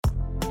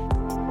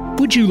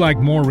Would you like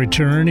more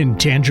return and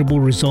tangible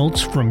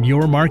results from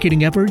your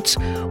marketing efforts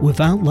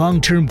without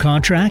long-term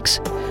contracts?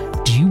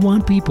 Do you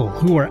want people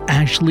who are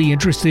actually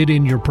interested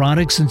in your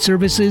products and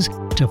services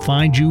to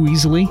find you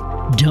easily?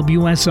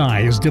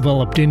 WSI has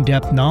developed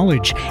in-depth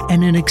knowledge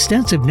and an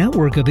extensive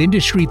network of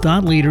industry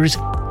thought leaders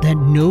that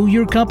know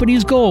your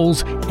company's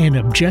goals and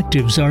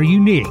objectives are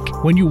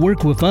unique. When you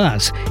work with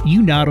us,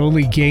 you not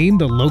only gain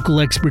the local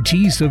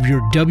expertise of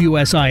your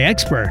WSI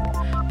expert,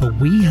 but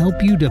we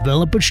help you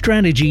develop a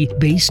strategy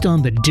based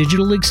on the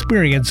digital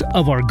experience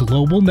of our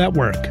global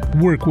network.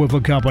 Work with a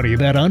company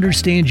that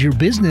understands your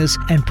business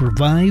and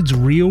provides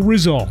real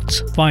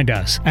results. Find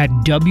us at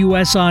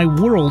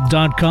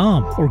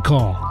WSIWorld.com or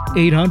call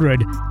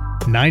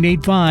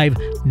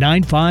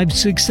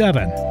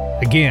 800-985-9567.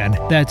 Again,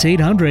 that's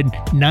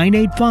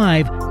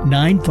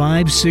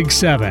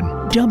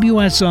 800-985-9567.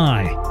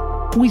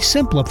 WSI. We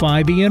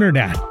simplify the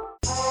internet.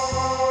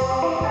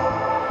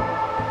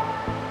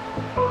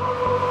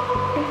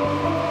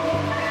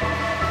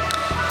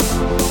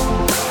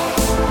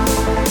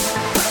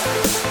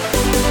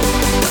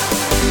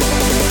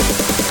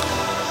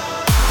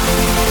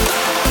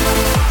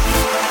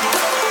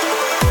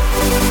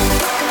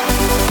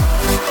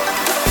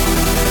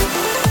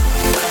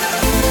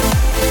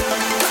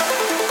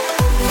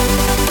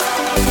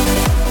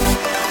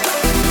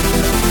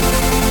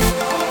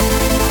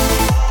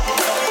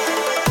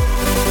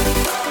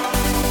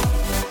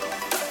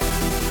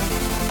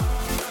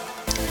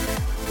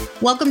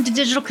 Welcome to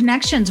Digital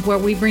Connections, where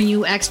we bring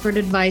you expert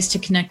advice to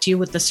connect you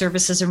with the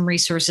services and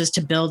resources to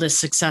build a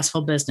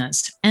successful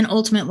business and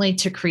ultimately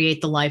to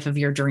create the life of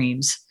your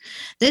dreams.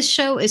 This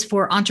show is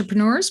for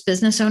entrepreneurs,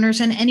 business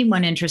owners, and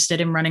anyone interested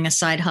in running a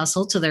side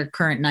hustle to their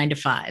current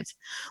 9-to-5.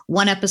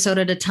 One episode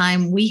at a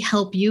time, we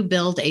help you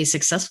build a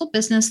successful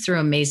business through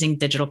amazing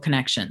digital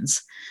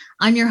connections.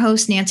 I'm your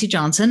host, Nancy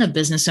Johnson, a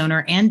business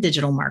owner and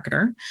digital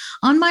marketer.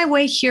 On my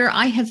way here,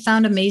 I have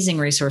found amazing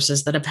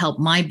resources that have helped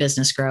my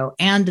business grow,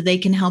 and they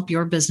can help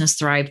your business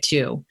thrive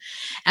too.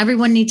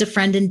 Everyone needs a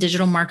friend in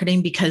digital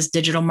marketing because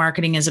digital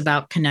marketing is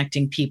about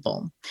connecting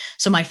people.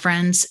 So my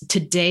friends,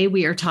 today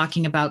we are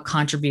talking about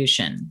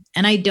contribution.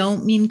 And I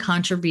don't mean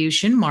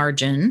contribution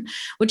margin,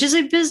 which is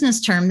a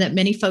business term that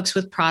many folks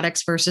with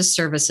products versus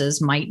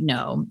services might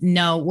know.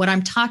 No, what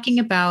I'm talking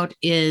about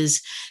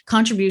is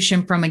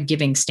contribution from a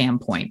giving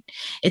standpoint.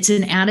 It's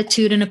an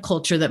attitude and a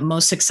culture that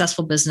most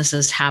successful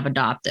businesses have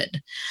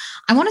adopted.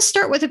 I want to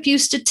start with a few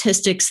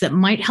statistics that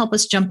might help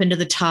us jump into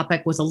the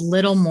topic with a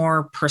little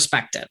more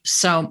perspective.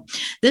 So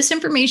this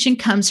information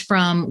comes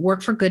from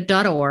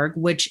workforgood.org,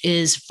 which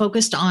is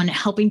focused on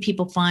helping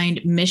people find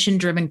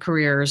mission-driven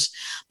careers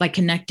by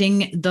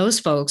connecting those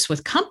folks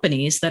with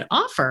companies that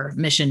offer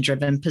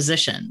mission-driven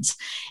positions.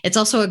 It's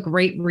also a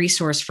great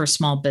resource for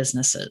small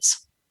businesses.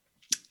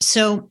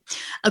 So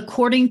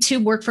according to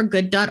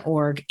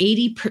workforgood.org,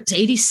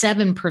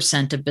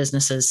 87% of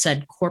businesses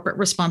said corporate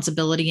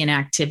responsibility and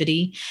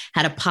activity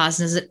had a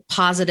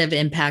positive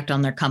impact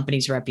on their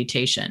company's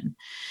reputation.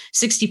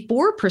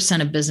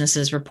 64% of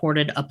businesses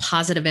reported a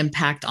positive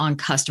impact on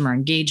customer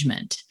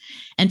engagement.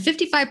 And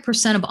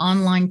 55% of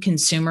online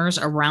consumers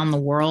around the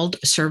world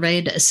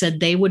surveyed said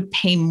they would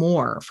pay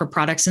more for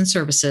products and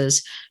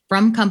services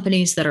from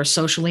companies that are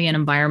socially and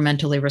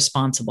environmentally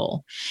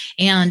responsible.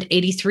 And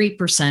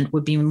 83%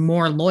 would be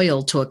more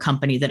loyal to a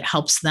company that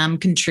helps them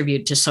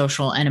contribute to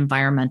social and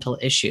environmental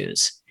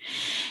issues.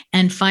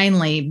 And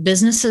finally,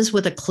 businesses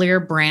with a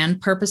clear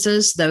brand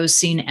purposes, those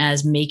seen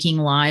as making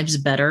lives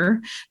better,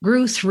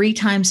 grew 3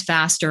 times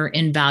faster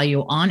in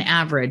value on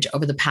average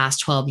over the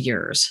past 12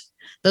 years.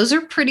 Those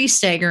are pretty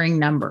staggering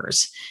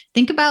numbers.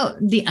 Think about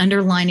the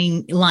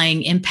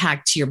underlying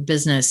impact to your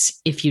business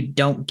if you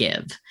don't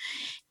give.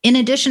 In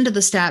addition to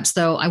the stats,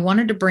 though, I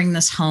wanted to bring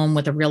this home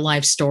with a real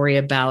life story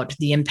about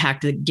the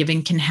impact that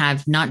giving can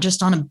have not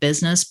just on a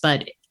business,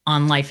 but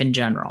on life in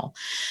general.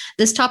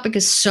 This topic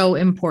is so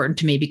important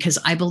to me because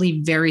I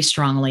believe very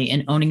strongly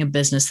in owning a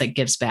business that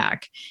gives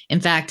back.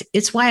 In fact,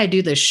 it's why I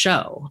do this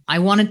show. I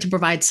wanted to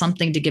provide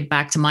something to give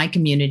back to my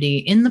community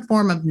in the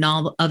form of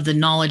the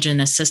knowledge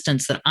and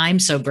assistance that I'm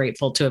so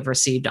grateful to have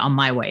received on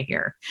my way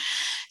here.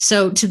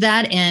 So to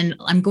that end,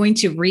 I'm going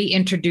to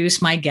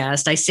reintroduce my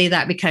guest. I say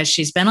that because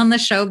she's been on the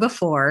show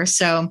before.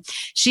 So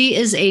she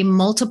is a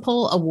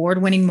multiple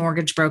award-winning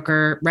mortgage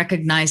broker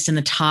recognized in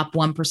the top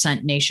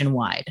 1%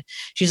 nationwide.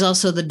 She's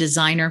also the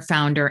designer,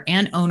 founder,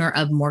 and owner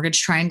of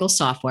Mortgage Triangle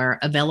software,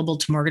 available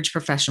to mortgage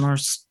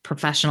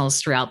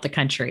professionals throughout the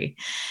country.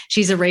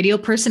 She's a radio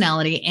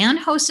personality and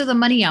host of the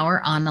Money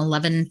Hour on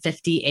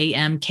 1150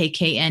 AM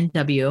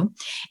KKNW.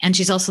 And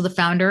she's also the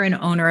founder and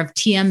owner of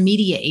TM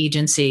Media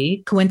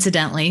Agency,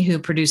 coincidentally, who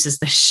produces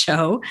the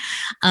show.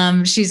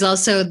 She's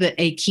also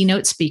a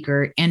keynote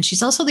speaker, and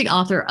she's also the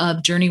author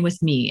of Journey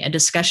with Me, a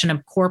discussion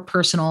of core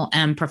personal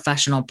and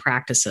professional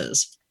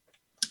practices.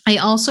 I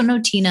also know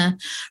Tina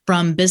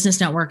from Business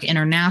Network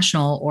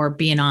International, or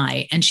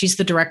BNI, and she's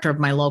the director of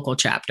my local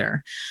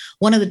chapter.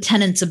 One of the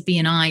tenets of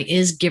BNI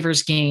is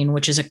Giver's Gain,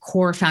 which is a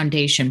core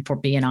foundation for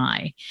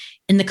BNI.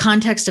 In the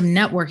context of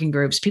networking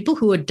groups, people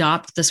who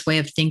adopt this way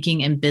of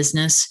thinking in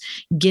business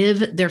give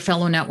to their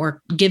fellow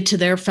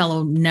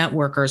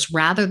networkers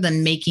rather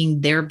than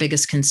making their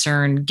biggest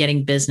concern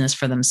getting business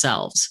for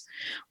themselves.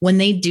 When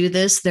they do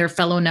this, their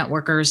fellow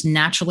networkers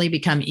naturally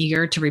become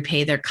eager to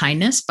repay their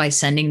kindness by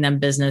sending them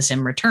business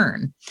in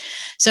return.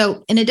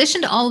 So, in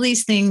addition to all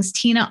these things,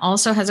 Tina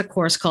also has a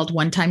course called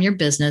One Time Your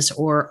Business,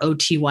 or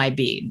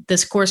OTYB.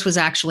 This course was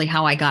actually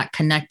how I got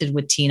connected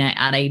with Tina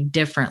at a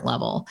different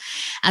level.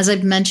 As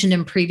I've mentioned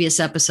in previous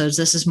episodes,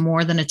 this is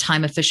more than a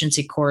time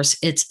efficiency course.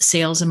 It's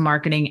sales and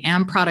marketing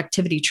and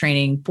productivity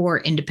training for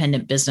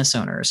independent business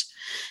owners.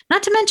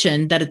 Not to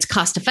mention that it's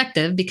cost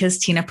effective because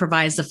Tina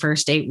provides the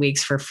first 8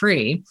 weeks for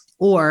free,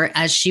 or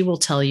as she will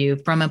tell you,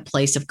 from a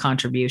place of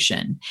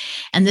contribution.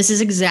 And this is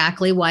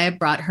exactly why I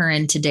brought her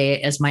in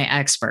today as my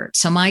expert.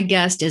 So my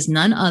guest is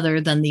none other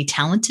than the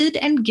talented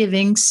and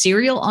giving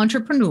serial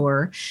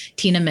entrepreneur,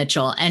 Tina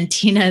Mitchell. And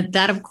Tina,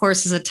 that of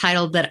course is a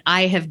title that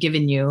I have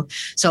given you.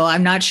 So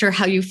I'm not sure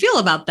how you feel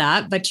about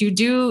that, but you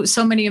do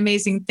so many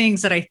amazing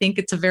things that I think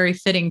it's a very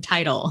fitting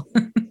title.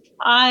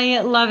 I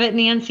love it,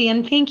 Nancy.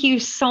 And thank you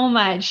so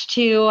much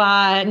to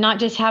not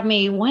just have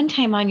me one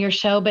time on your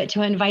show, but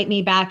to invite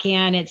me back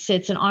in. It's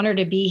an honor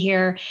to be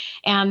here.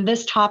 And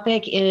this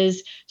topic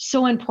is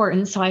so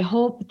important. So I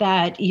hope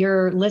that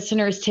your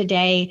listeners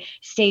today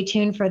stay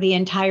tuned for the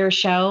entire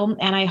show.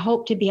 And I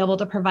hope to be able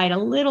to provide a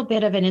little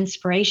bit of an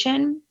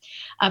inspiration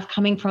of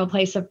coming from a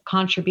place of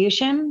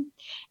contribution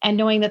and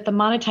knowing that the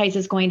monetize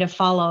is going to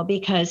follow,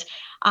 because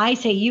I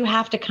say you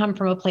have to come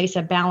from a place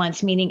of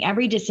balance, meaning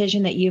every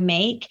decision that you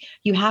make,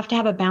 you have to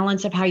have a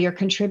balance of how you're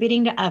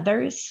contributing to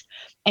others,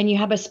 and you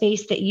have a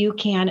space that you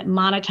can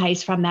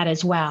monetize from that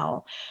as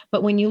well.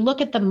 But when you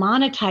look at the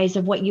monetize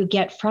of what you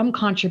get from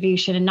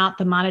contribution and not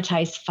the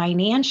monetize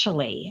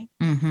financially,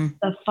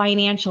 the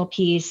financial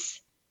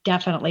piece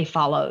definitely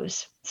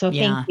follows. So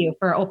thank you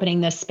for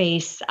opening this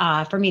space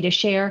for me to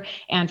share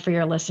and for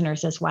your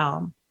listeners as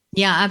well.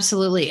 Yeah,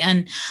 absolutely.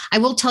 And I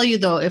will tell you,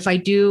 though, if I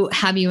do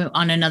have you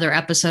on another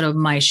episode of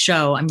my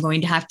show, I'm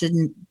going to have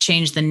to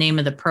change the name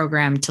of the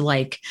program to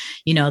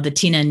the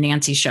Tina and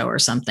Nancy show or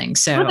something.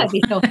 So that'd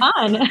be so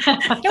fun.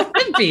 It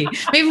would be.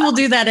 Maybe we'll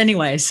do that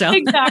anyway. So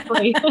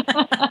exactly.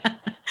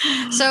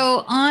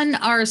 So on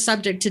our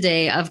subject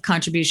today of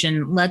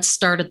contribution, let's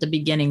start at the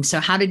beginning.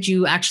 So how did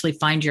you actually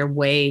find your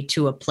way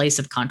to a place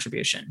of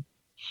contribution?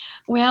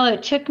 Well,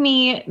 it took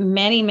me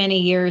many, many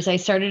years. I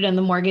started in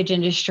the mortgage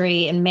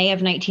industry in May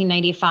of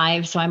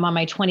 1995. So I'm on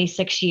my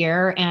 26th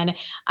year, and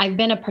I've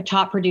been a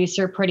top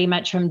producer pretty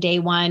much from day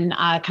one,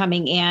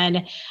 coming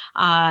in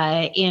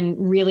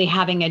really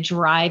having a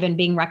drive and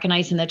being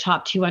recognized in the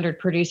top 200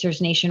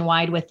 producers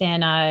nationwide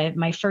within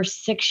my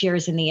first 6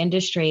 years in the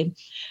industry.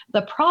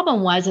 The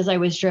problem was, I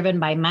was driven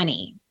by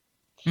money.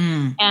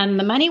 And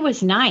the money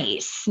was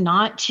nice,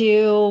 not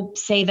to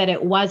say that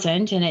it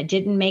wasn't, and it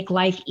didn't make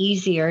life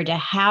easier to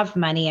have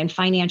money and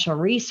financial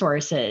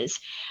resources.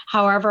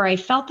 However, I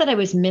felt that I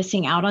was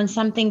missing out on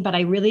something, but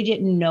I really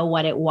didn't know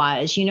what it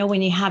was. You know,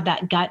 when you have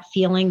that gut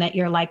feeling that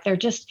you're like, there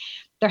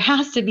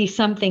has to be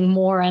something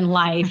more in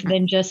life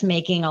than just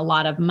making a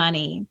lot of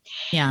money.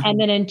 Yeah. And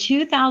then in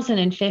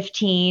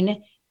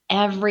 2015,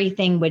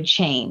 everything would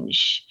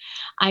change.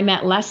 I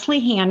met Leslie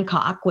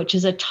Hancock, which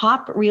is a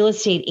top real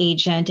estate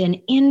agent and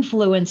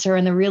influencer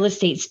in the real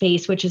estate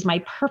space, which is my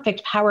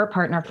perfect power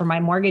partner for my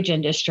mortgage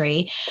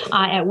industry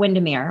at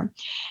Windermere.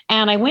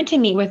 And I went to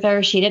meet with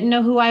her. She didn't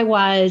know who I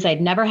was.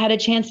 I'd never had a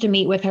chance to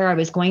meet with her. I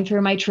was going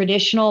through my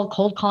traditional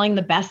cold calling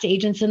the best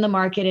agents in the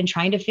market and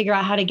trying to figure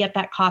out how to get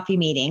that coffee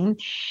meeting.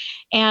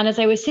 And as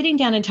I was sitting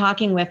down and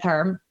talking with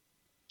her,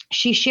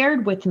 she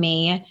shared with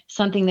me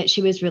something that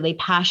she was really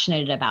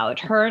passionate about.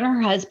 Her and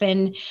her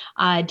husband,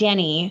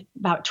 Denny,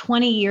 about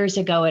 20 years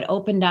ago, had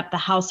opened up the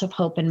House of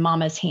Hope in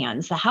Mama's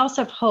Hands. The House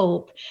of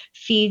Hope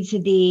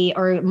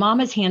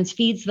Mama's Hands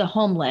feeds the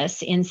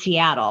homeless in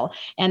Seattle.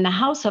 And the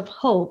House of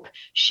Hope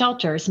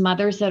shelters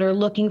mothers that are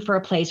looking for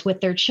a place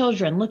with their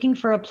children, looking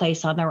for a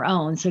place on their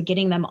own. So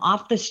getting them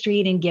off the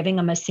street and giving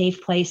them a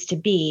safe place to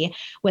be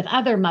with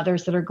other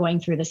mothers that are going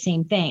through the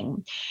same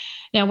thing.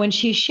 Now, when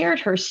she shared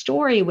her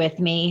story with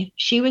me,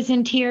 she was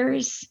in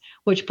tears,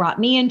 which brought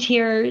me in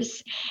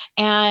tears.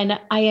 And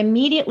I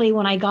immediately,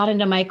 when I got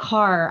into my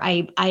car,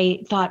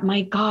 I thought,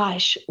 my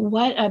gosh,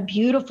 what a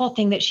beautiful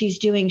thing that she's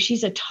doing.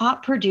 She's a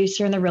top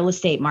producer in the real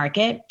estate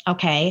market.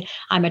 Okay,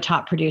 I'm a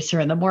top producer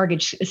in the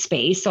mortgage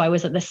space, so I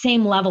was at the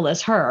same level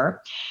as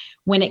her.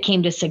 when it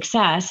came to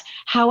success.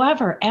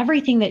 However,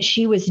 everything that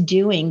she was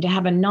doing to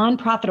have a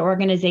nonprofit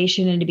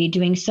organization and to be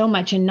doing so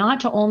much and not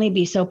to only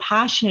be so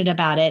passionate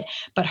about it,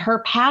 but her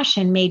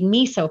passion made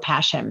me so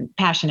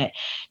passionate.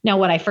 Now,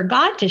 what I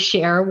forgot to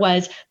share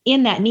was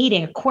in that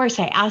meeting, of course,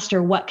 I asked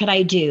her, what could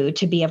I do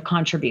to be of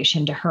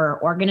contribution to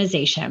her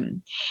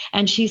organization?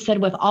 And she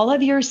said, with all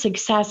of your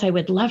success, I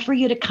would love for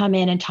you to come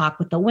in and talk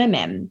with the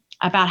women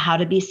about how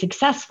to be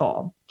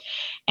successful.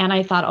 And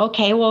I thought,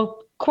 okay, well,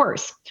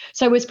 course.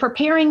 So I was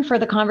preparing for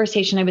the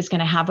conversation I was going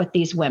to have with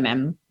these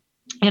women.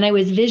 And I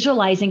was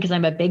visualizing, because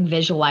I'm a big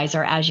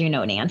visualizer, as you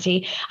know,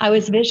 Nancy, I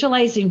was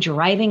visualizing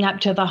driving up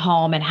to the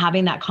home and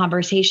having that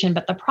conversation.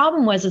 But the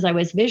problem was I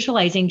was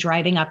visualizing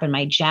driving up in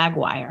my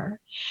Jaguar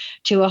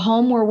to a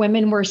home where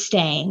women were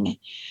staying,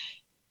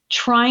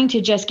 trying to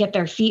just get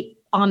their feet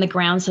on the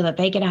ground so that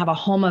they could have a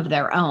home of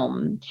their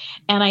own.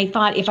 And I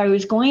thought, if I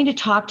was going to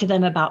talk to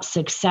them about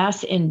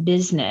success in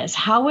business,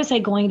 how was I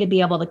going to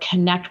be able to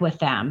connect with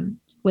them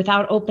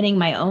without opening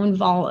my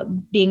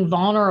own, being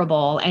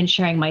vulnerable and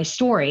sharing my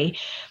story?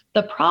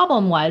 The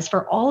problem was,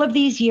 for all of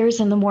these years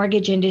in the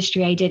mortgage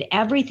industry, I did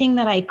everything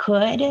that I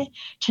could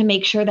to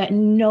make sure that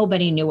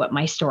nobody knew what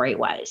my story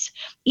was,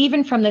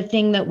 even from the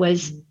thing that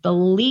was the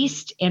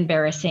least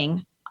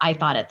embarrassing, I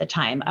thought at the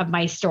time, of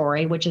my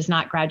story, which is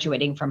not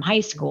graduating from high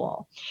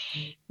school.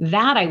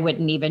 That I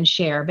wouldn't even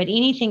share, but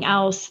anything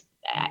else,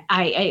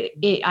 I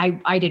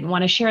didn't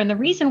want to share. And the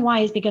reason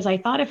why is because I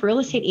thought if real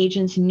estate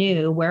agents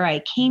knew where I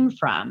came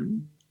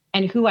from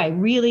and who I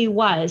really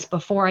was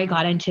before I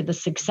got into the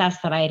success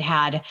that I had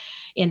had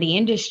in the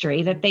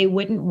industry, that they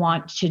wouldn't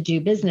want to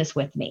do business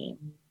with me.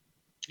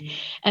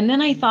 And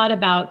then I thought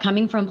about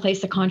coming from a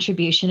place of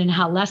contribution and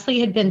how Leslie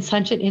had been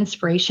such an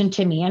inspiration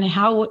to me, and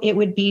how it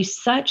would be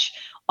such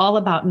all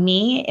about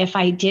me if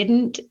I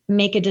didn't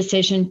make a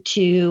decision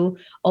to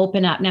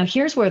open up. Now,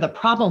 here's where the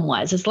problem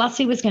was, is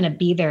Leslie was going to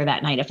be there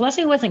that night. If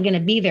Leslie wasn't going to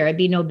be there, it'd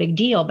be no big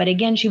deal. But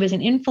again, she was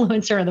an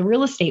influencer in the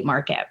real estate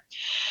market.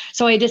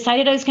 So I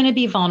decided I was going to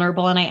be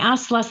vulnerable. And I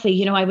asked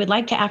Leslie, I would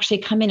like to actually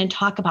come in and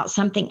talk about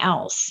something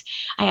else.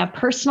 I have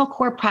personal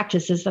core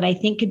practices that I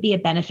think could be a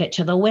benefit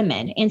to the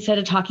women instead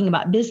of talking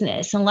about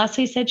business. And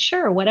Leslie said,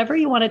 sure, whatever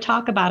you want to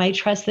talk about, I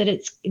trust that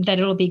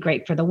it'll be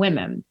great for the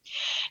women.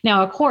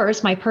 Now, of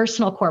course, my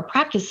personal core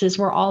practices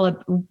were all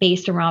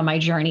based around my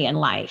journey in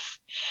life.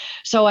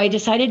 So I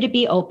decided to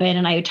be open,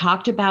 and I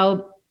talked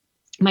about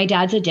my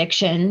dad's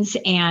addictions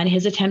and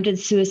his attempted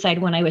suicide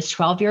when I was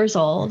 12 years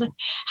old,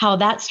 how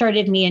that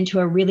started me into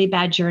a really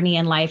bad journey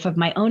in life of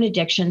my own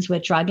addictions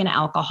with drug and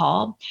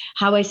alcohol,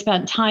 how I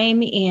spent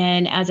time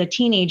as a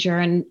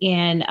teenager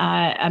in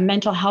a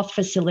mental health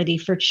facility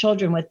for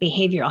children with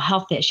behavioral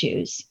health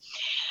issues.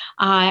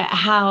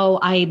 How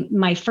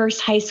my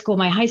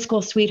high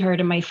school sweetheart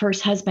and my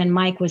first husband,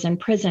 Mike, was in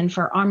prison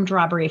for armed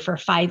robbery for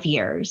 5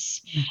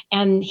 years,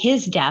 and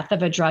his death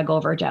of a drug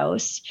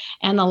overdose,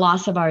 and the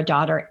loss of our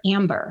daughter,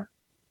 Amber.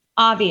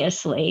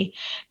 Obviously,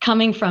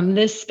 coming from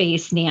this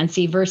space,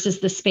 Nancy, versus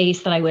the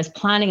space that I was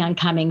planning on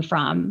coming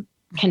from,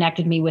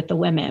 connected me with the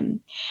women.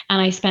 And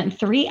I spent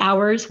 3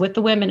 hours with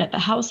the women at the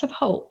House of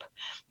Hope.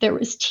 There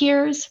was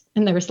tears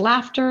and there was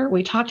laughter.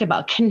 We talked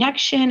about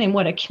connection and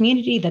what a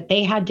community that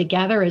they had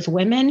together as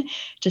women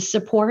to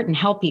support and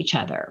help each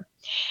other.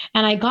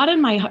 And I got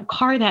in my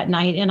car that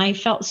night and I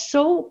felt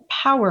so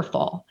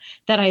powerful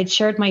that I had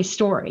shared my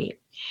story.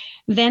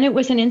 Then it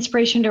was an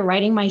inspiration to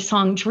writing my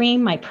song,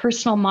 Dream, my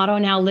personal motto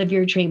now, Live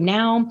Your Dream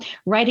Now,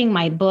 writing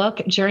my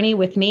book, Journey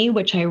with Me,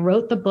 which I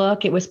wrote the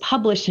book. It was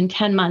published in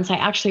 10 months. I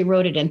actually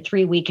wrote it in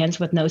 3 weekends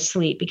with no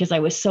sleep because I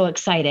was so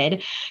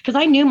excited, because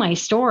I knew my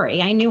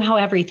story. I knew how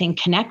everything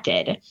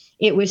connected.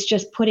 It was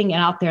just putting it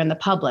out there in the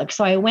public.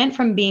 So I went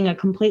from being a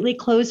completely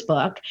closed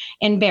book,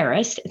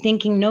 embarrassed,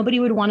 thinking nobody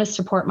would want to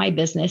support my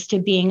business, to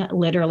being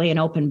literally an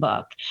open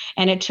book.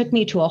 And it took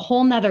me to a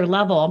whole nother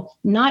level,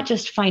 not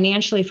just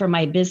financially for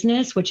my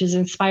business, which has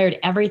inspired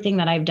everything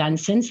that I've done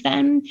since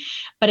then,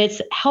 but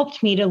it's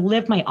helped me to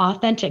live my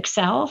authentic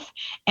self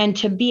and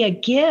to be a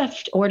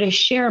gift, or to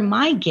share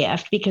my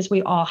gift, because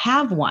we all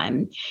have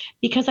one,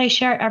 because I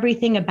share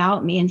everything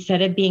about me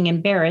instead of being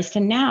embarrassed.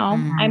 And now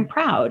I'm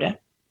proud.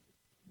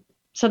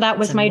 So that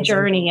was my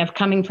journey of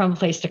coming from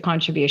place to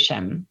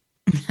contribution.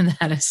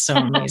 That is so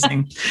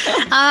amazing.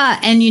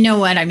 And you know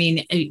what? I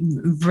mean,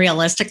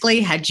 realistically,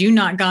 had you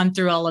not gone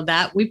through all of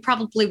that, we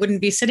probably wouldn't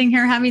be sitting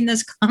here having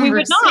this conversation. We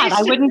would not.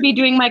 I wouldn't be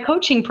doing my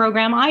coaching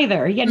program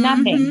either. Yeah,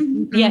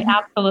 nothing. Yeah,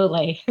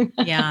 absolutely.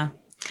 Yeah.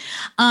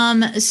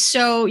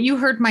 So you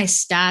heard my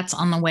stats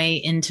on the way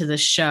into the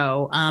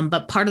show.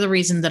 But part of the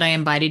reason that I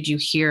invited you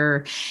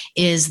here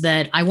is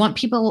that I want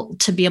people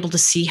to be able to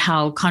see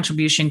how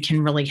contribution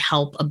can really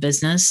help a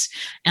business,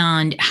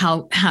 and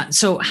how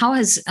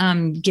has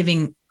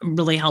giving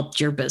really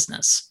helped your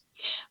business?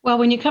 Well,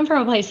 when you come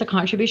from a place of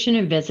contribution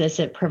in business,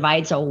 it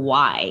provides a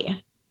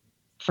why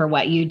for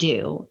what you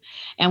do.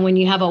 And when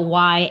you have a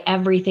why,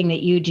 everything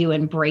that you do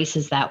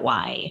embraces that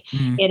why.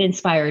 It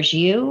inspires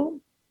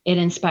you. It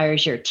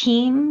inspires your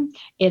team.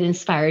 It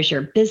inspires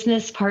your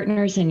business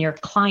partners and your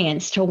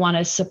clients to want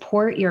to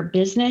support your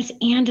business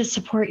and to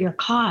support your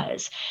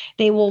cause.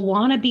 They will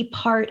want to be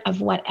part of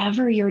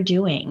whatever you're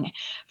doing.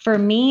 For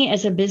me,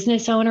 as a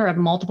business owner of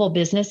multiple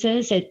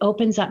businesses, it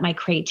opens up my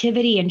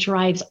creativity and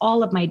drives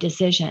all of my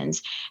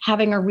decisions.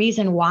 Having a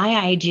reason why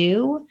I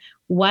do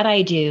what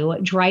I do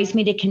drives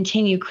me to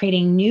continue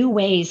creating new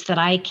ways that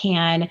I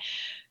can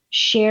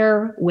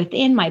share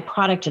within my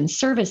product and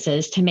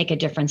services to make a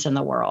difference in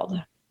the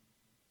world.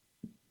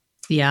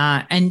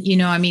 Yeah. And,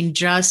 I mean,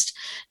 just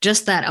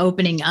that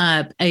opening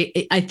up,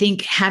 I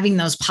think having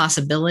those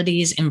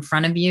possibilities in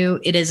front of you,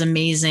 it is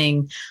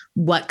amazing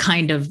what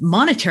kind of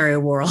monetary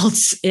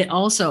worlds it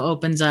also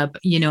opens up,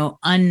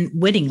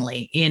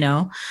 unwittingly,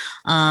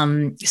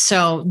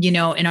 So,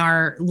 in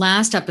our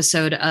last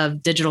episode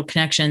of Digital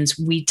Connections,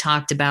 we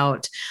talked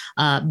about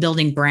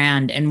building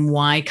brand and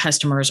why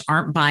customers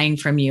aren't buying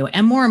from you.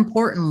 And more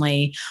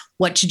importantly,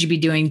 what should you be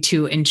doing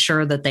to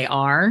ensure that they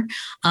are?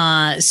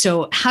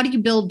 So how do you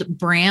build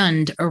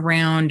brand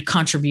around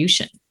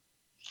contribution?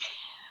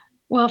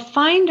 Well,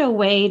 find a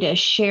way to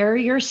share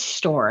your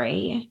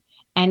story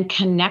and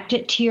connect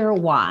it to your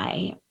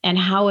why and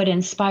how it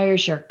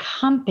inspires your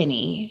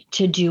company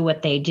to do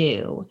what they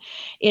do.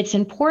 It's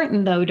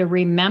important, though, to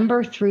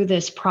remember through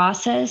this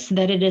process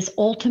that it is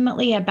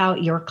ultimately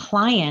about your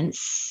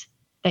clients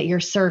that you're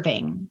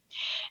serving.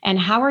 And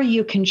how are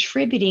you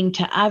contributing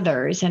to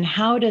others? And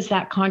how does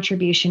that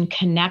contribution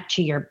connect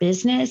to your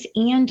business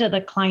and to the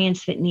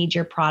clients that need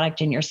your product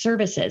and your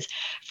services?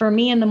 For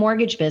me in the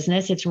mortgage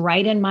business, it's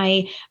right in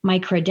my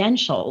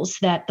credentials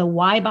that the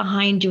why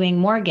behind doing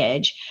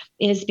mortgage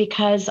is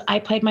because I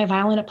played my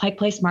violin at Pike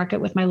Place Market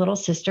with my little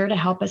sister to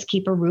help us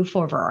keep a roof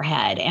over our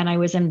head. And I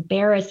was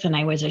embarrassed and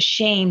I was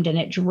ashamed, and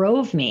it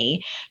drove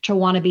me to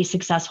want to be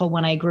successful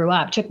when I grew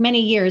up. It took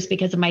many years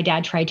because of my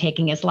dad tried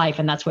taking his life,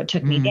 and that's what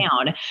took me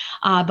down.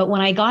 But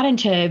when I got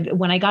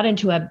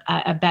into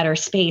a better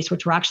space,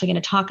 which we're actually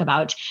going to talk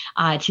about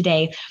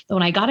today,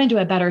 when I got into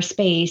a better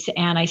space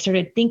and I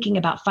started thinking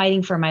about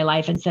fighting for my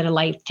life instead of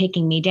life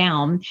taking me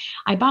down,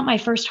 I bought my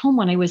first home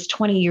when I was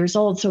 20 years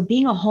old. So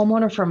being a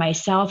homeowner for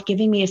myself,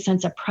 giving me a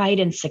sense of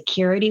pride and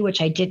security,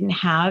 which I didn't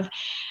have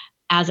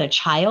as a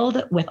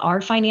child with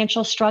our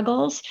financial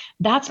struggles,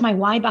 that's my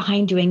why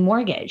behind doing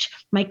mortgage.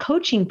 My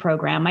coaching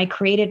program, I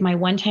created my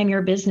one-time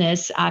year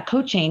business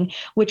coaching,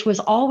 which was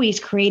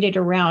always created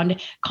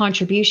around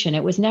contribution.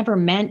 It was never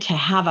meant to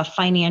have a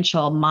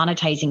financial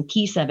monetizing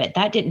piece of it.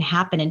 That didn't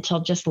happen until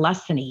just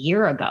less than a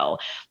year ago.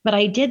 But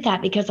I did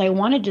that because I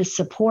wanted to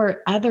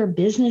support other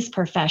business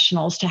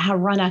professionals to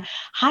run a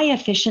high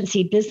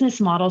efficiency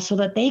business model so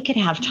that they could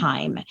have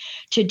time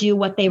to do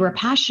what they were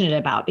passionate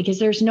about, because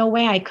there's no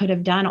way I could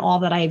have done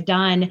all that I've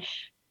done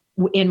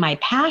in my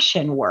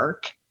passion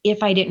work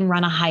if I didn't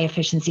run a high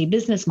efficiency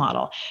business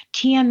model.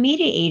 TM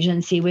Media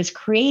Agency was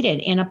created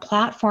in a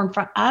platform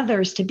for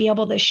others to be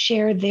able to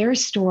share their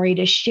story,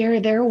 to share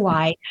their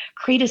why,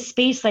 create a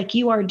space like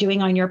you are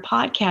doing on your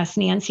podcast,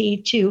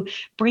 Nancy, to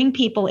bring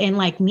people in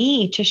like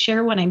me to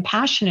share what I'm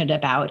passionate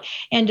about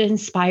and to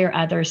inspire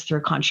others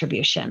through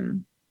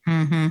contribution.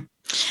 Mm-hmm.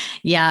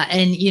 Yeah.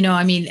 And,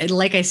 I mean,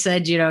 like I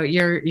said,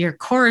 your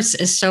course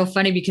is so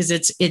funny because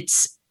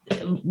it's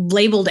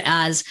labeled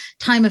as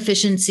time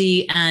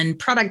efficiency and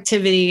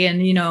productivity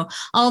and,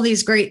 all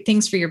these great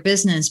things for your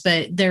business.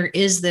 But there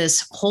is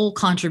this whole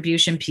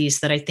contribution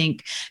piece that I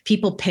think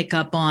people pick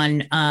up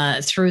on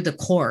through the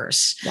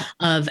course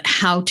of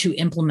how to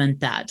implement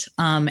that.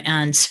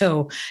 And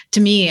so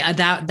to me,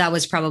 that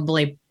was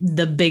probably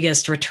the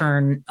biggest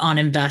return on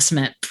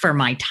investment for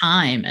my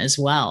time as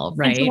well.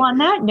 Right. And so on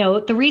that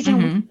note, the reason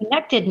we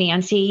connected,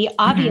 Nancy,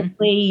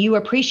 obviously you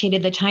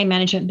appreciated the time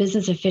management,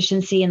 business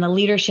efficiency, and the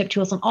leadership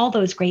tools and all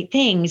those great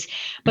things.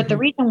 But the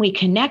reason we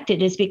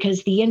connected is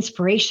because the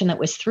inspiration that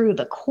was through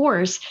the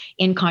course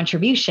in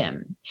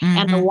contribution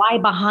and the why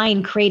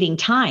behind creating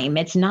time.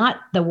 It's not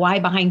the why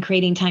behind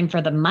creating time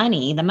for the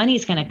money. The money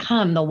is going to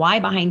come. The why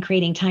behind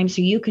creating time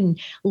so you can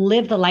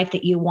live the life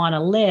that you want to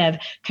live,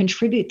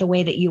 contribute the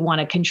way that you want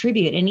to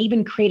contribute, and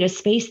even create a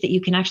space that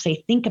you can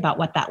actually think about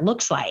what that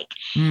looks like.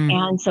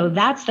 And so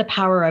that's the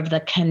power of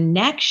the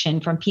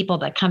connection from people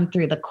that come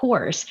through the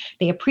course.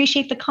 They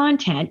appreciate the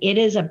content. It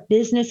is a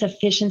business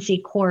efficiency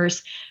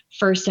course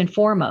first and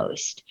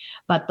foremost,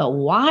 but the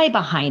why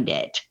behind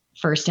it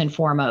first and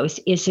foremost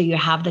is so you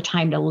have the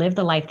time to live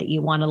the life that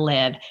you want to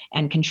live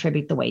and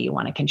contribute the way you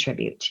want to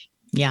contribute.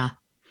 Yeah.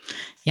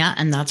 Yeah.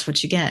 And that's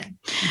what you get.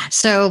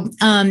 So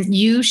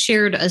you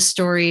shared a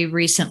story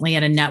recently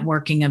at a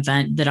networking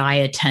event that I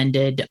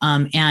attended,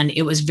 and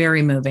it was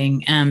very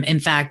moving. In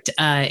fact,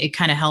 it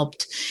kind of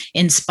helped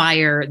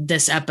inspire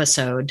this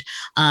episode.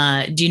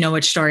 Do you know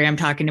which story I'm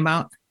talking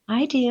about?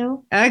 I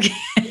do. Okay.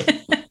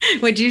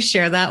 Would you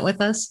share that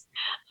with us?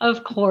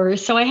 Of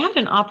course. So I had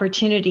an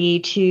opportunity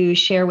to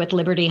share with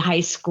Liberty High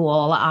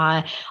School.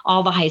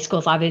 All the high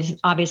schools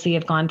obviously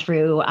have gone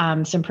through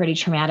some pretty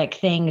traumatic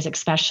things,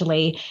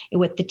 especially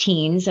with the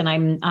teens. And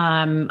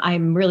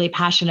I'm really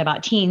passionate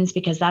about teens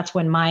because that's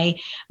when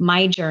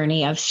my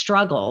journey of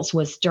struggles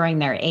was during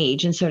their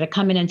age. And so to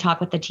come in and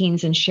talk with the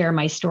teens and share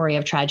my story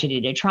of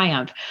tragedy to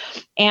triumph.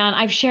 And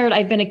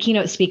I've been a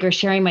keynote speaker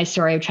sharing my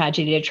story of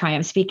tragedy to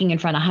triumph, speaking in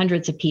front of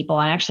hundreds of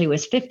people. And actually it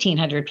was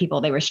 1,500 people.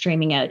 They were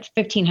streaming at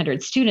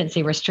 1,500 students.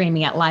 They were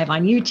streaming it live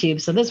on YouTube.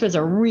 So this was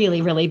a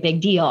really, really big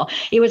deal.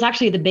 It was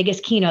actually the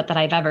biggest keynote that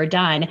I've ever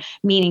done,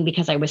 meaning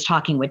because I was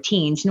talking with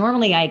teens.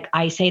 Normally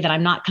I say that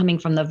I'm not coming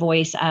from the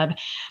voice of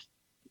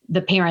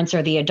the parents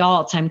or the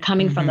adults. I'm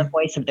coming from the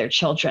voice of their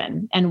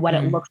children and what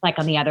it looks like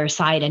on the other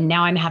side. And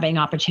now I'm having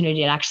an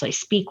opportunity to actually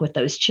speak with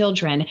those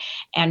children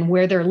and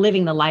where they're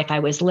living the life I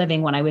was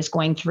living when I was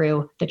going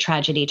through the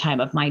tragedy time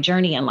of my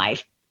journey in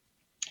life.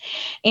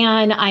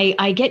 And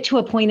I get to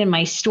a point in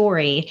my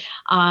story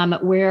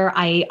where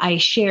I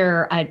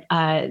share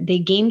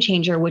the game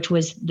changer, which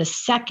was the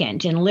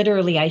second, and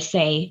literally I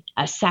say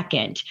a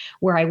second,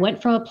 where I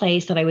went from a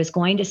place that I was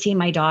going to see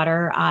my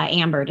daughter,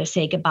 Amber, to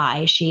say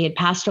goodbye. She had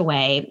passed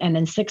away. And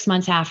then 6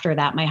 months after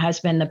that,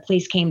 the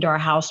police came to our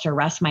house to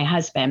arrest my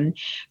husband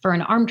for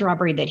an armed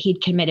robbery that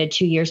he'd committed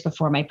 2 years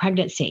before my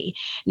pregnancy.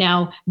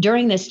 Now,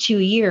 during this 2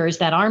 years,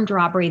 that armed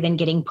robbery, then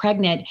getting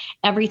pregnant,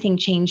 everything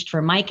changed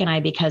for Mike and I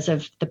because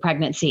of the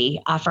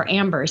pregnancy for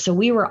Amber. So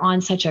we were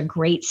on such a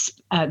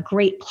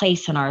great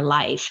place in our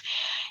life.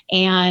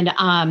 And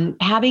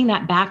having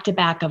that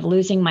back-to-back of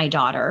losing my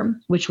daughter,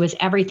 which was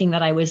everything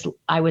that I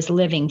was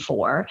living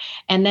for,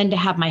 and then to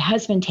have my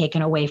husband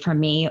taken away from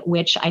me,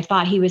 which I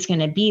thought he was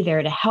going to be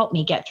there to help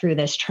me get through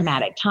this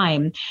traumatic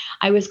time.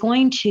 I was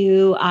going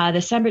to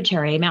the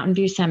cemetery, Mountain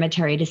View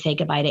Cemetery, to say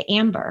goodbye to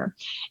Amber.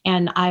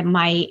 And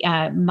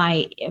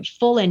my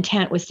full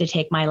intent was to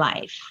take my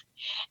life.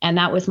 And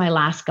that was my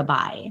last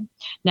goodbye.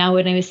 Now,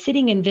 when I was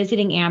sitting and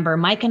visiting Amber,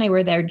 Mike and I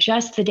were there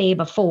just the day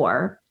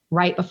before,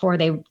 right before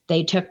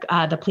they took,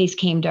 the police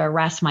came to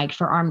arrest Mike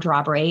for armed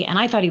robbery. And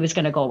I thought he was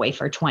going to go away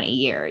for 20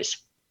 years.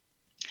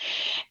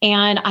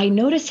 And I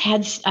noticed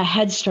a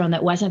headstone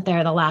that wasn't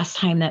there the last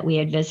time that we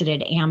had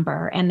visited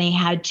Amber. And they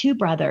had two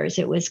brothers.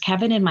 It was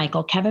Kevin and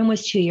Michael. Kevin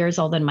was 2 years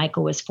old and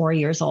Michael was 4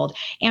 years old.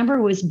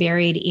 Amber was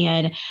buried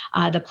in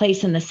the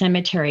place in the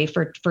cemetery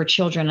for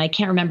children. I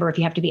can't remember if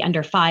you have to be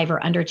under 5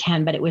 or under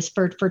 10, but it was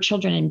for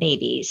children and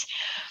babies.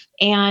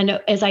 And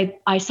as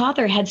I saw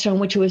their headstone,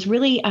 which was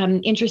really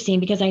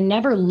interesting because I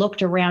never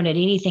looked around at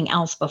anything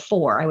else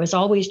before. I was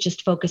always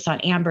just focused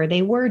on Amber.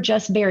 They were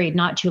just buried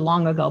not too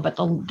long ago, but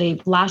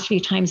the last few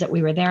times that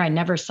we were there, I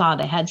never saw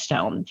the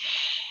headstone.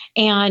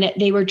 And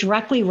they were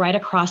directly right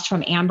across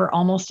from Amber,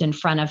 almost in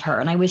front of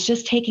her. And I was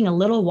just taking a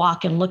little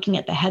walk and looking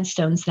at the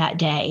headstones that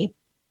day.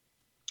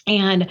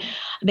 And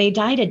they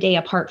died a day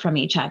apart from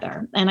each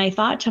other. And I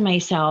thought to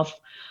myself,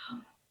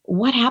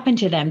 what happened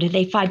to them? Did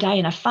they die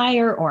in a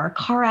fire or a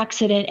car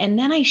accident? And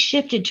then I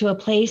shifted to a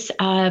place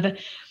of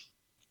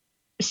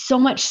so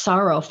much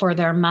sorrow for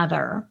their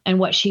mother and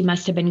what she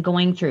must have been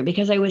going through,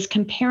 because I was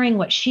comparing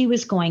what she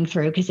was going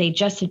through, because they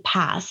just had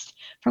passed,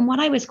 from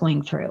what I was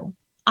going through.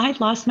 I'd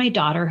lost my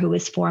daughter, who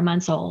was 4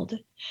 months old.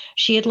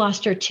 She had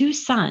lost her two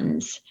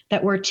sons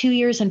that were 2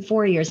 years and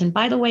 4 years. And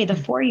by the way, the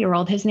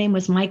 4-year-old, his name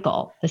was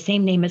Michael, the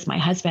same name as my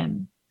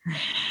husband.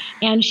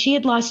 And she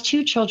had lost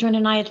 2 children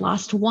and I had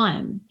lost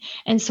 1.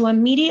 And so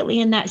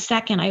immediately in that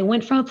second, I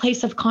went from a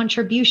place of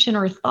contribution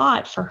or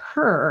thought for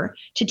her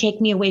to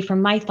take me away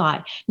from my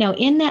thought. Now,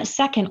 in that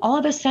second, all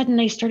of a sudden,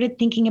 I started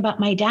thinking about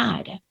my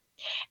dad.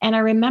 And I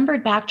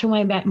remembered back to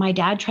when my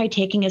dad tried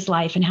taking his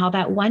life and how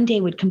that one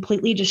day would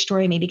completely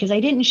destroy me because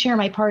I didn't share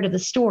my part of the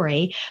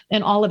story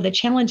and all of the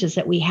challenges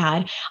that we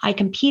had. I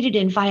competed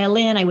in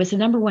violin. I was the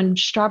 #1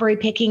 strawberry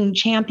picking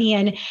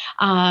champion.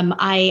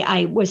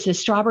 I was the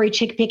strawberry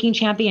chick picking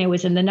champion. I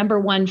was in the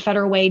 #1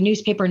 Federal Way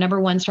newspaper,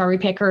 #1 strawberry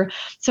picker.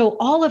 So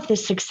all of the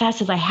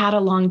successes I had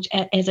along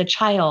as a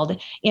child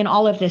in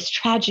all of this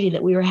tragedy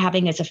that we were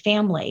having as a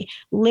family,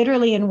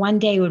 literally in one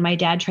day when my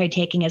dad tried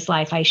taking his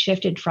life, I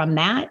shifted from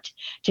that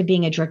to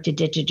being addicted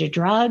to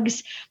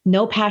drugs,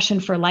 no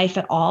passion for life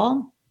at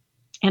all.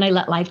 And I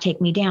let life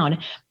take me down.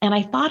 And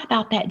I thought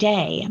about that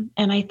day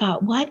and I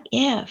thought, what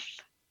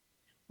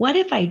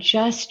if I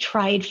just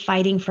tried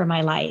fighting for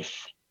my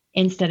life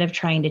instead of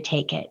trying to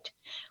take it?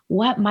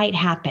 What might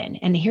happen?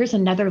 And here's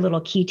another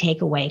little key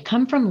takeaway.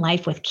 Come from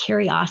life with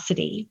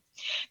curiosity.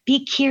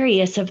 Be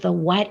curious of the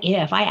what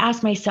if. I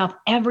ask myself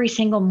every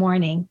single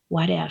morning,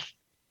 what if?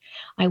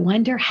 I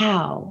wonder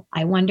how,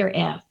 I wonder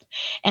if.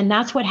 And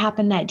that's what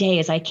happened that day.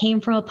 As I came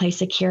from a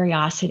place of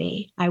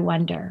curiosity. I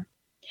wonder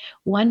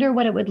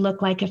what it would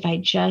look like if I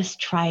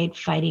just tried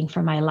fighting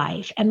for my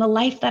life and the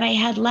life that I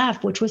had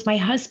left, which was my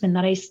husband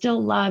that I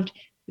still loved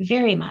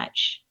very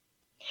much.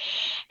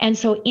 And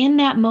so in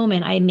that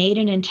moment, I made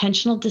an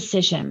intentional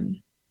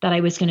decision that I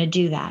was going to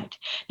do that.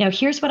 Now,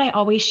 here's what I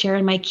always share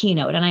in my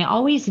keynote, and I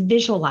always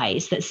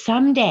visualize that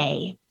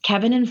someday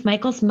Kevin and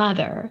Michael's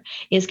mother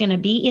is going to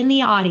be in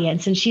the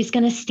audience and she's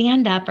going to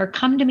stand up or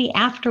come to me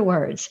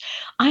afterwards.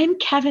 I'm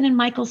Kevin and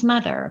Michael's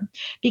mother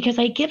because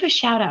I give a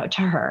shout out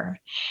to her.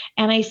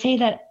 And I say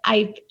that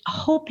I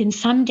hope in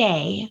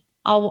someday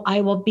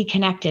I will be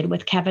connected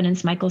with Kevin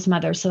and Michael's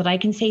mother so that I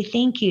can say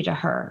thank you to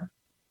her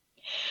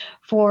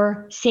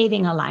for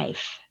saving a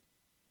life,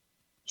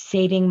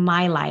 saving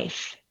my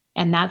life.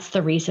 And that's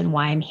the reason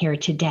why I'm here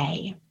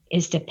today,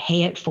 is to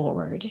pay it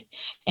forward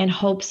in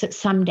hopes that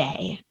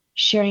someday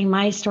sharing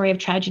my story of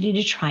tragedy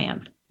to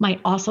triumph might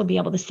also be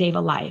able to save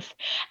a life.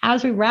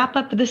 As we wrap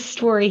up this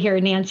story here,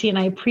 Nancy, and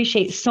I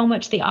appreciate so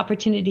much the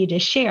opportunity to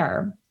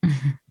share,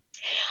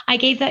 I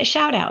gave that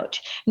shout out.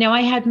 Now,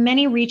 I had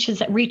many reach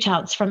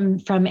outs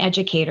from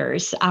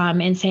educators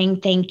and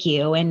saying thank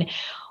you. And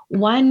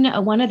one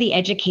of the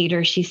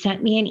educators, she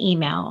sent me an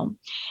email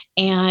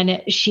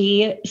and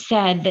she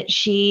said that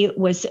she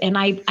was, and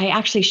I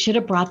actually should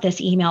have brought this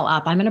email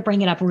up. I'm going to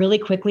bring it up really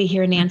quickly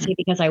here, Nancy,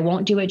 because I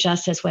won't do it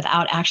justice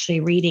without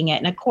actually reading it.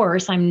 And of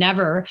course, I'm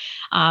going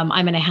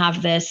to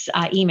have this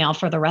email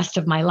for the rest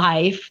of my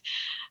life.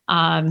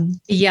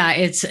 Yeah,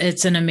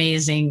 it's an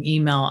amazing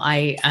email.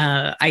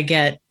 I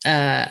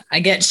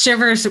get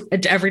shivers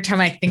every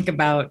time I think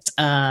about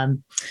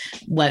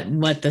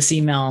what this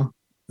email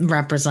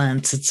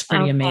represents. It's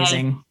pretty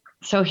amazing.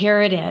 So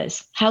here it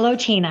is. Hello,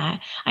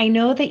 Tina. I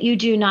know that you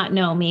do not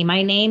know me.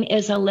 My name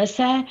is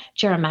Alyssa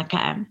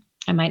Jeremica.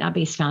 I might not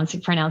be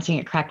pronouncing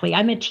it correctly.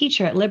 I'm a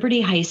teacher at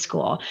Liberty High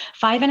School.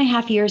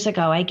 5.5 years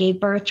ago, I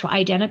gave birth to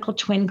identical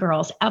twin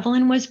girls.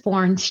 Evelyn was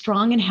born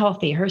strong and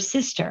healthy. Her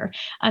sister,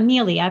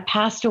 Amelia,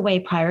 passed away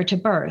prior to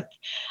birth.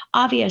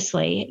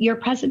 Obviously, your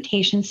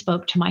presentation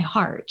spoke to my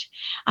heart.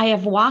 I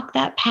have walked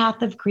that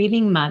path of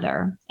grieving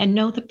mother and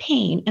know the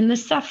pain and the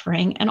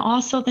suffering and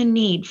also the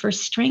need for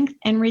strength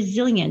and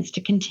resilience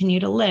to continue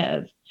to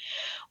live.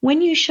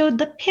 When you showed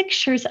the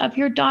pictures of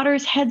your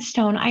daughter's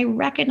headstone, I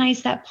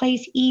recognized that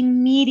place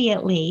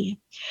immediately.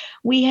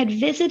 We had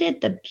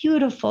visited the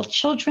beautiful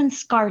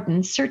children's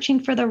garden, searching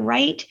for the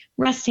right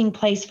resting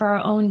place for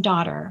our own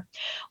daughter.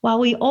 While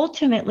we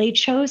ultimately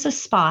chose a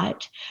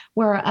spot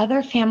where our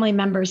other family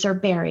members are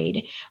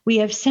buried, we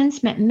have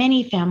since met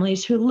many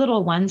families whose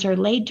little ones are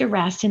laid to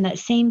rest in that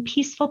same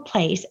peaceful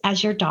place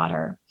as your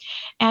daughter,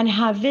 and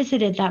have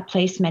visited that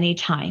place many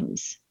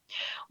times.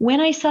 When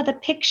I saw the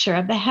picture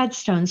of the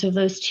headstones of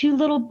those two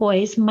little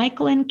boys,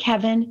 Michael and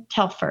Kevin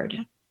Telford,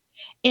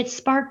 it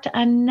sparked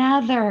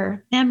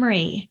another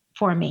memory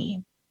for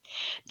me.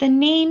 The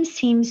name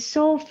seemed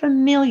so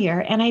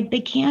familiar, and I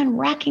began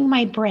racking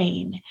my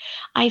brain.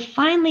 I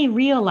finally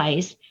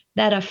realized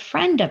that a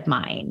friend of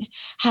mine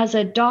has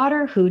a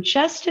daughter who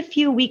just a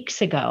few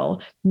weeks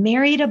ago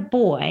married a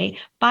boy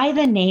by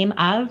the name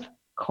of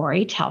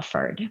Corey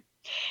Telford.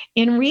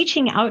 In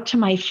reaching out to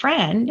my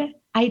friend,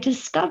 I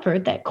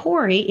discovered that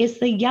Corey is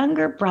the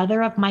younger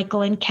brother of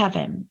Michael and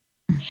Kevin.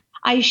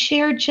 I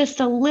shared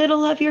just a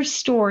little of your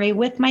story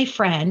with my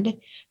friend,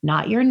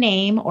 not your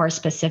name or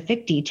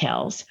specific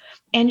details,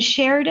 and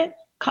shared it.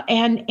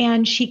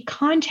 And she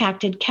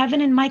contacted Kevin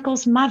and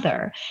Michael's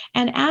mother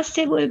and asked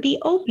if they would be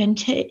open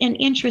to and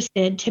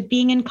interested to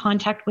being in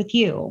contact with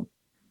you.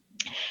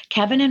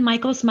 Kevin and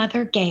Michael's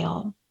mother,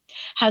 Gail,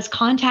 has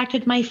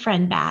contacted my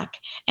friend back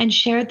and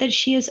shared that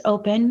she is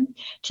open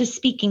to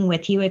speaking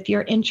with you if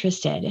you're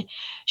interested.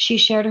 She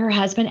shared her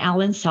husband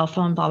Alan's cell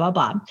phone, blah, blah,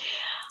 blah.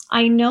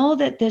 I know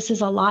that this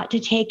is a lot to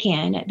take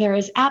in. There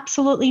is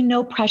absolutely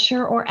no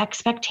pressure or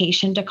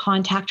expectation to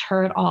contact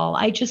her at all.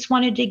 I just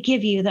wanted to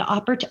give you the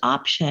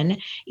option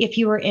if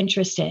you were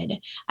interested.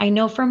 I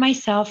know for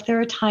myself, there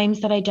are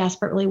times that I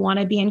desperately want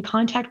to be in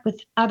contact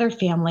with other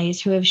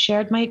families who have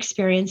shared my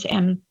experience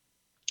and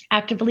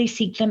actively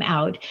seek them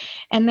out.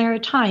 And there are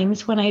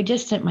times when I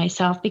distance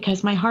myself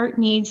because my heart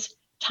needs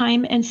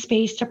time and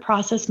space to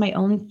process my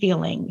own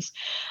feelings.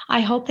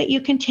 I hope that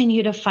you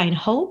continue to find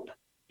hope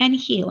and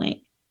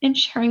healing in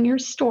sharing your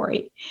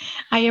story.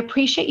 I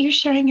appreciate you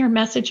sharing your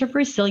message of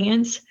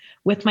resilience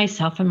with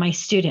myself and my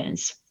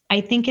students.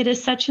 I think it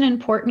is such an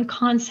important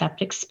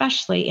concept,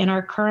 especially in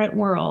our current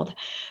world.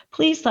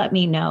 Please let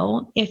me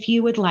know if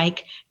you would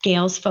like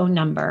Gail's phone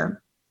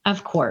number.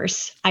 Of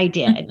course, I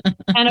did.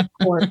 And of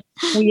course,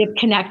 we have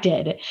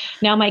connected.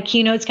 Now, my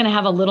keynote's going to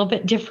have a little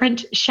bit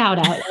different shout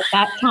out at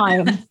that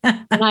time.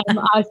 And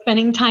I'm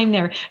spending time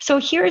there. So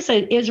here's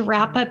a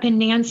wrap up, and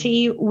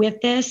Nancy,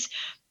 with this.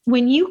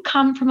 When you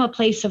come from a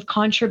place of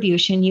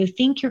contribution, you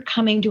think you're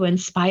coming to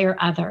inspire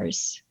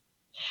others.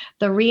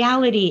 The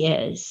reality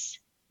is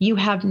you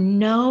have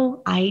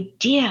no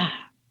idea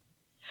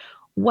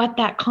what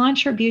that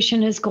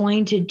contribution is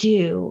going to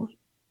do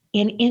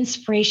in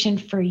inspiration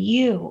for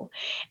you,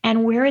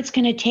 and where it's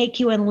going to take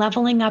you in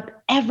leveling up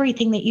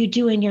everything that you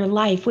do in your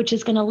life, which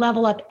is going to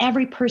level up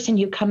every person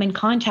you come in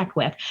contact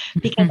with.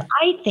 Because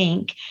I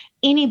think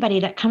anybody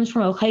that comes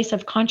from a place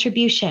of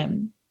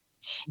contribution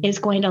is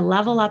going to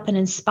level up and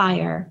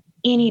inspire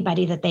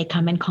anybody that they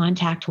come in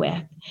contact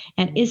with.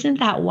 And isn't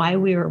that why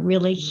we are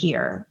really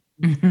here?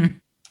 Mm-hmm.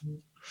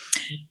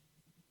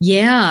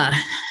 Yeah.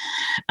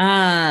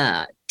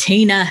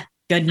 Tina,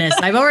 goodness,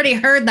 I've already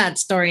heard that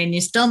story and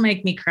you still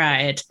make me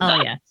cry. I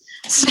tell you.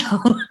 So,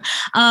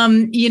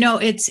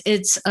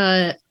 it's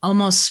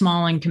almost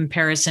small in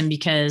comparison,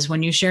 because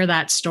when you share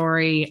that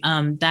story,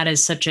 that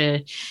is such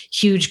a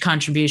huge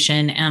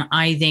contribution. And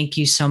I thank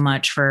you so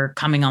much for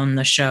coming on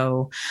the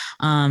show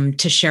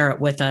to share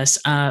it with us.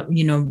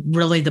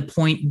 Really the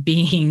point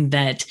being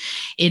that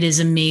it is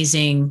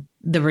amazing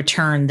the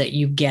return that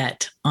you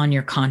get on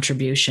your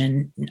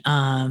contribution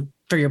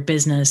for your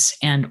business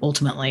and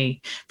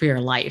ultimately for your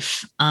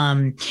life.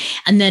 And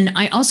then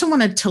I also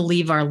wanted to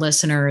leave our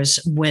listeners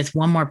with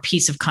one more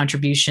piece of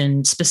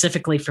contribution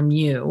specifically from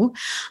you,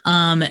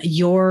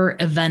 your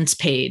events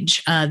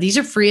page. These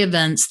are free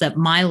events that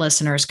my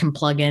listeners can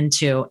plug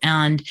into,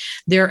 and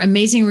they're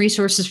amazing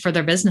resources for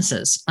their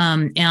businesses.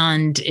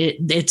 And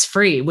it's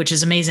free, which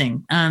is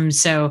amazing.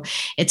 So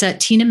it's at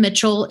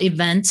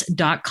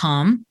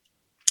tinamitchellevents.com.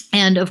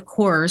 And of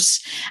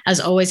course, as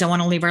always, I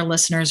want to leave our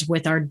listeners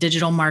with our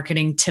digital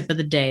marketing tip of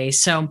the day.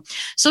 So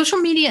social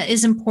media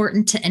is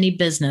important to any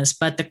business,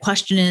 but the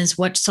question is,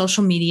 what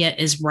social media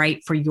is right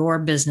for your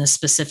business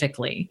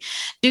specifically?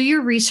 Do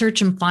your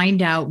research and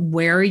find out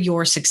where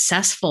your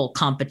successful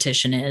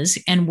competition is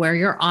and where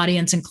your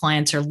audience and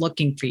clients are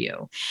looking for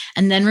you.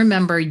 And then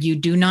remember, you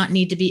do not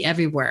need to be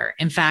everywhere.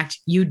 In fact,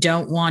 you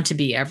don't want to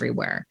be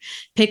everywhere.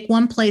 Pick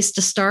one place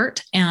to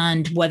start,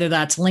 and whether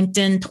that's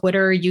LinkedIn,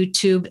 Twitter,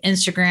 YouTube,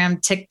 Instagram,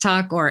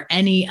 TikTok, or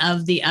any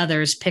of the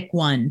others, pick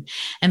one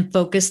and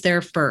focus there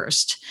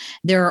first.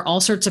 There are all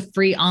sorts of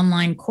free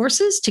online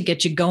courses to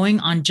get you going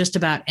on just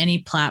about any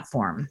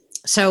platform.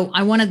 So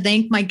I want to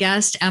thank my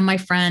guest and my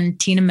friend,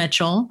 Tina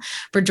Mitchell,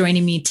 for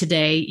joining me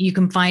today. You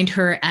can find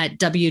her at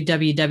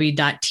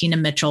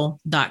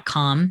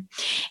www.tinamitchell.com.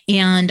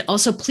 And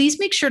also, please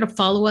make sure to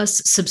follow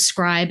us,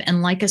 subscribe,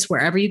 and like us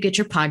wherever you get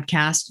your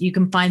podcast. You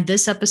can find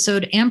this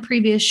episode and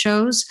previous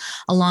shows,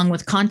 along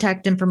with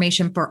contact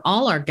information for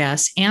all our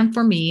guests and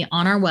for me,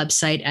 on our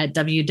website at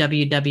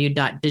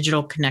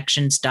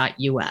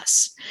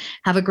www.digitalconnections.us.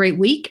 Have a great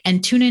week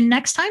and tune in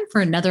next time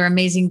for another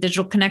amazing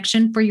digital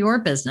connection for your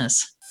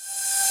business.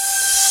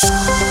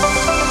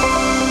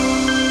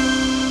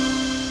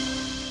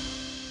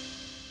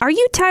 Are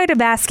you tired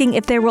of asking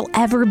if there will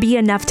ever be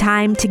enough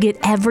time to get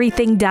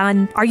everything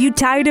done? Are you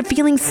tired of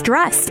feeling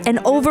stressed and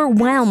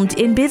overwhelmed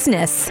in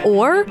business?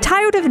 Or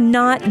tired of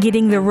not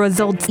getting the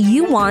results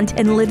you want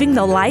and living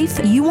the life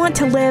you want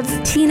to live?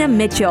 Tina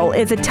Mitchell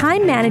is a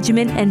time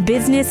management and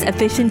business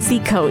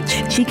efficiency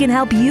coach. She can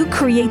help you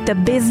create the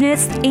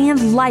business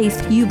and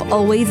life you've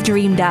always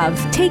dreamed of.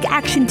 Take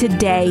action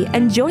today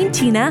and join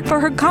Tina for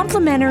her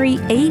complimentary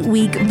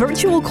 8-week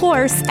virtual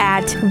course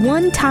at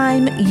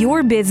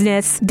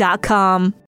onetimeyourbusiness.com.